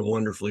fearfully and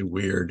wonderfully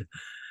weird.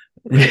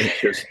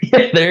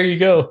 There you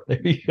go.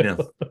 Yeah.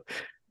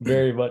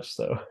 Very much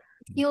so.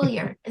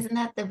 Peculiar. Isn't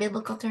that the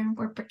biblical term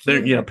for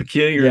peculiar? Yeah,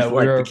 peculiar is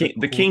like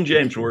the King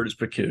James word is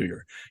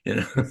peculiar.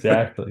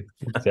 Exactly.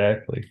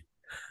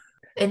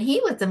 And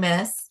he was a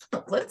mess.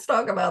 Let's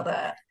talk about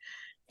that.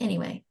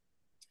 Anyway.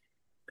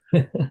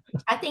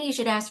 I think you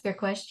should ask your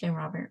question,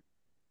 Robert.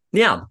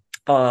 Yeah.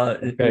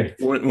 Okay.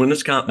 When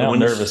this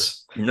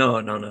nervous. No.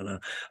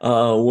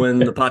 When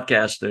the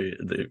podcast,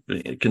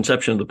 the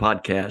conception of the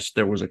podcast,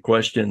 there was a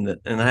question that,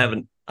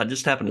 and I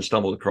just happened to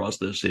stumble across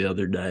this the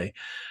other day.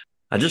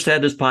 I just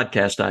had this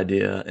podcast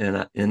idea,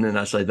 and then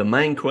I say the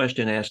main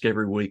question asked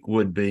every week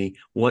would be,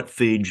 what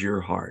feeds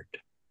your heart?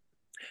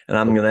 And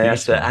I'm going to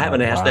ask that. I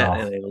haven't asked that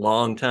in a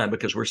long time,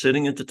 because we're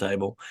sitting at the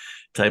table.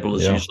 Table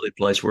is usually a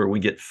place where we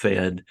get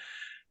fed.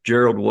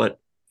 Gerald, what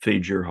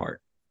feeds your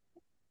heart?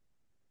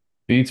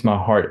 Feeds my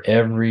heart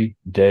every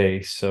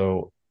day.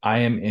 So I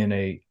am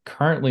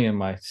currently in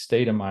my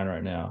state of mind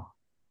right now,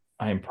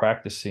 I am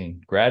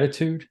practicing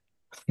gratitude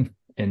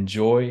and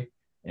joy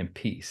and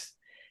peace.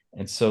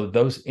 And so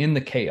those in the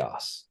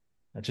chaos,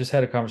 I just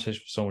had a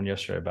conversation with someone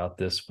yesterday about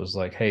this, was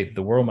like, hey,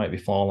 the world might be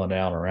falling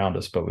down around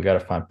us, but we got to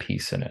find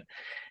peace in it.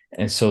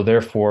 And so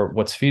therefore,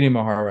 what's feeding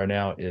my heart right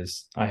now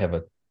is I have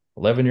a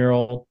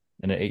 11-year-old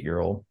and an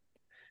 8-year-old,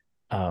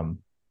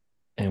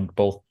 and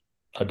both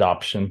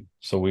adoption.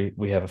 So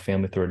we have a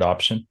family through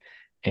adoption,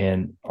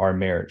 and our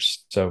marriage.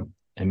 So,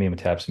 and me and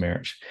Tab's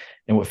marriage.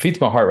 And what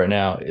feeds my heart right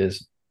now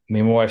is me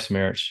and my wife's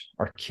marriage,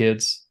 our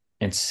kids,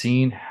 and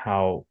seeing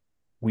how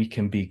we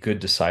can be good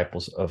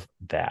disciples of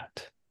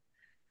that.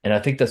 And I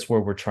think that's where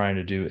we're trying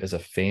to do as a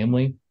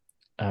family.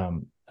 I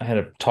had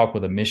a talk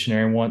with a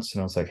missionary once,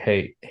 and I was like,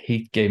 hey,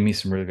 he gave me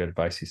some really good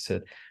advice. He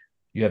said,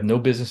 you have no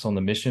business on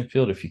the mission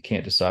field if you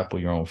can't disciple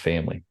your own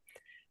family.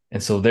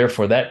 And so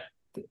therefore that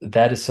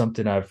is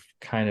something I've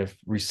kind of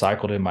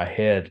recycled in my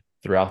head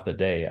throughout the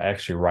day. I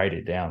actually write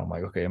it down. I'm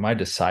like, okay, am I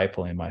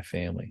discipling my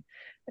family?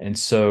 And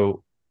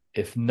so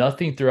if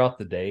nothing throughout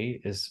the day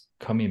is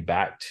coming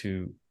back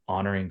to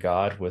honoring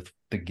God with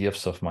the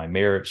gifts of my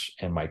marriage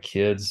and my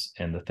kids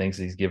and the things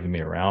that he's given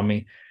me around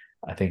me,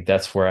 I think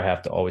that's where I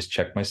have to always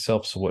check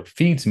myself. So what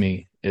feeds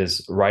me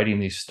is writing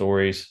these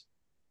stories,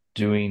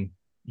 doing,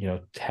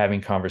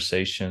 having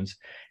conversations,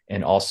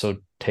 and also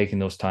taking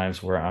those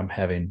times where I'm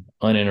having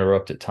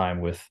uninterrupted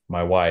time with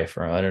my wife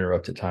or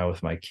uninterrupted time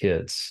with my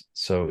kids.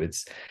 So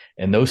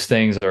and those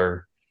things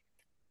are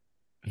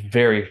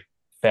very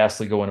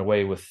fastly going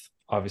away with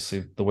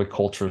obviously the way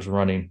culture is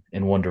running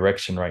in one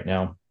direction right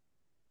now.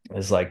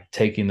 Is like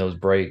taking those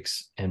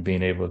breaks and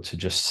being able to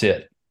just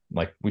sit,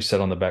 like we sat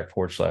on the back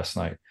porch last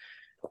night.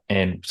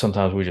 And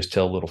sometimes we just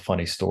tell little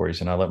funny stories,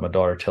 and I let my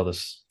daughter tell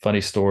this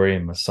funny story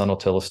and my son will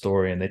tell a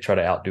story, and they try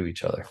to outdo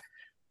each other.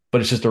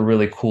 But it's just a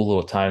really cool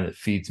little time that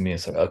feeds me.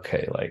 It's like,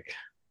 okay, like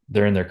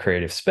they're in their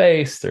creative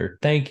space. They're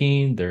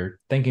thinking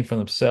for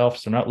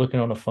themselves. They're not looking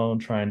on a phone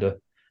trying to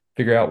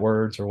figure out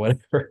words or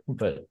whatever.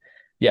 But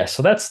yeah,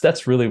 so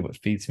that's really what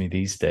feeds me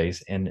these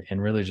days, and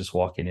really just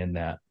walking in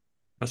that.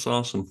 That's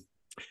awesome.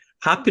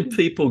 How could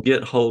people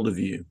get hold of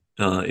you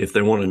if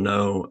they want to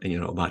know,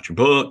 about your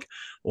book,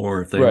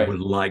 or if they Right.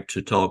 would like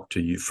to talk to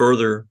you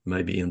further,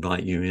 maybe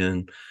invite you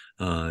in?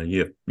 You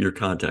have your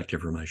contact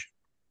information.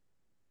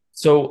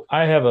 So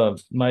I have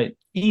my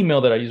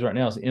email that I use right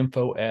now is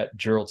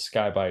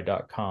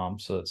info@geraldzgabay.com.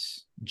 So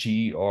it's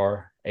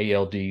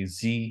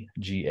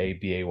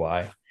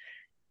GeraldZgabay.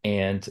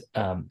 And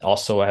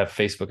also I have a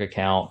Facebook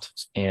account,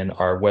 and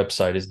our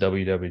website is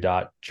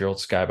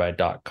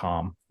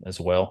www.geraldskybay.com as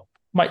well.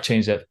 Might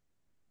change that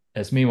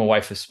as me and my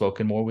wife have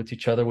spoken more with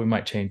each other. We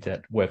might change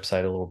that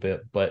website a little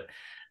bit, but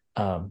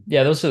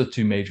yeah, those are the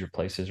two major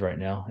places right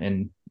now.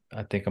 And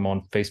I think I'm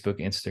on Facebook,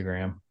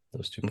 Instagram,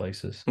 those two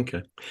places.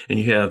 Okay. And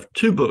you have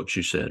two books,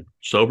 you said,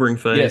 Sobering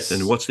Faith. Yes.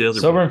 And what's the other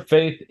Sobering book?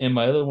 Faith. And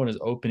my other one is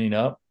Opening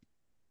Up.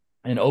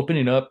 And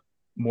Opening Up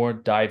more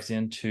dives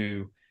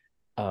into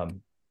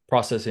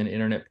processing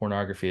internet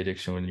pornography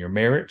addiction in your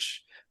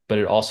marriage, but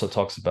it also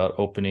talks about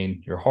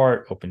opening your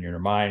heart, opening your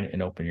mind,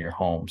 and opening your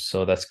home.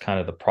 So that's kind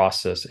of the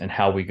process and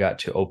how we got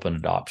to open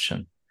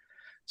adoption.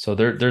 So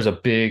there's a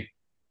big,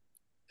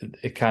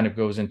 it kind of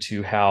goes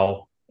into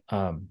how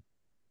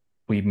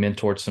we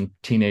mentored some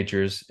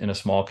teenagers in a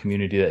small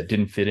community that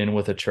didn't fit in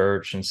with a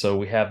church. And so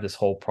we have this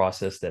whole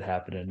process that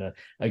happened. And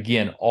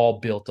again, all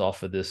built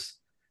off of this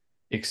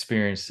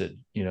experience that,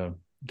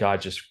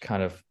 God just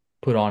kind of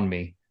put on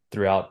me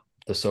throughout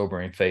the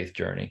Sobering Faith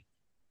journey.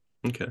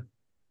 Okay.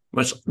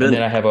 And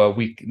then I have a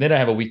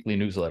weekly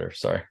newsletter.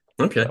 Sorry.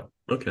 Okay. So.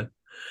 Okay.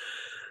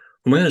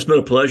 Well, man, it's been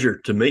a pleasure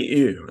to meet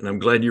you, and I'm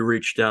glad you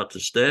reached out to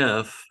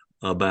Steph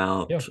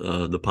about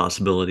the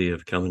possibility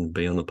of coming and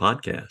be on the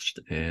podcast.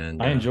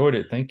 And I enjoyed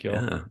it. Thank you.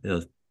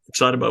 Yeah,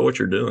 excited about what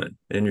you're doing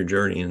and your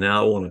journey. And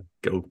now I want to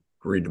go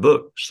read the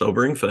book,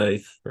 Sobering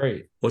Faith.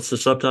 Great. What's the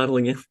subtitle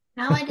again?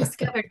 How I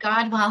Discovered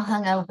God While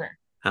Hungover.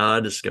 How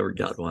I Discovered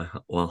God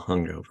While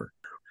Hungover.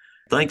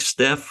 Thanks,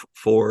 Steph,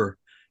 for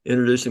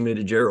introducing me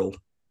to Gerald.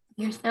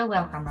 You're so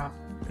welcome, Rob.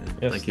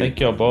 Yes, thank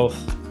you both.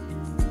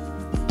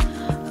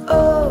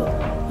 Oh,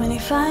 when he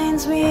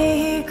finds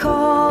me, he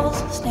calls,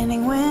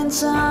 standing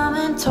winsome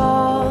and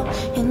tall,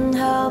 and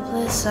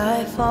helpless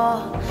I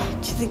fall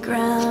to the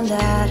ground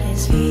at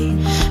his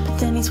feet. But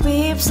then he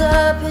sweeps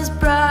up his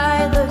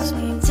bride, looks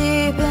me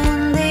deep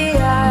in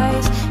the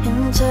eyes,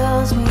 and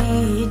tells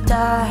me he'd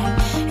die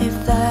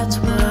if that's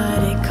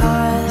what it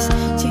costs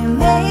to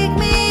make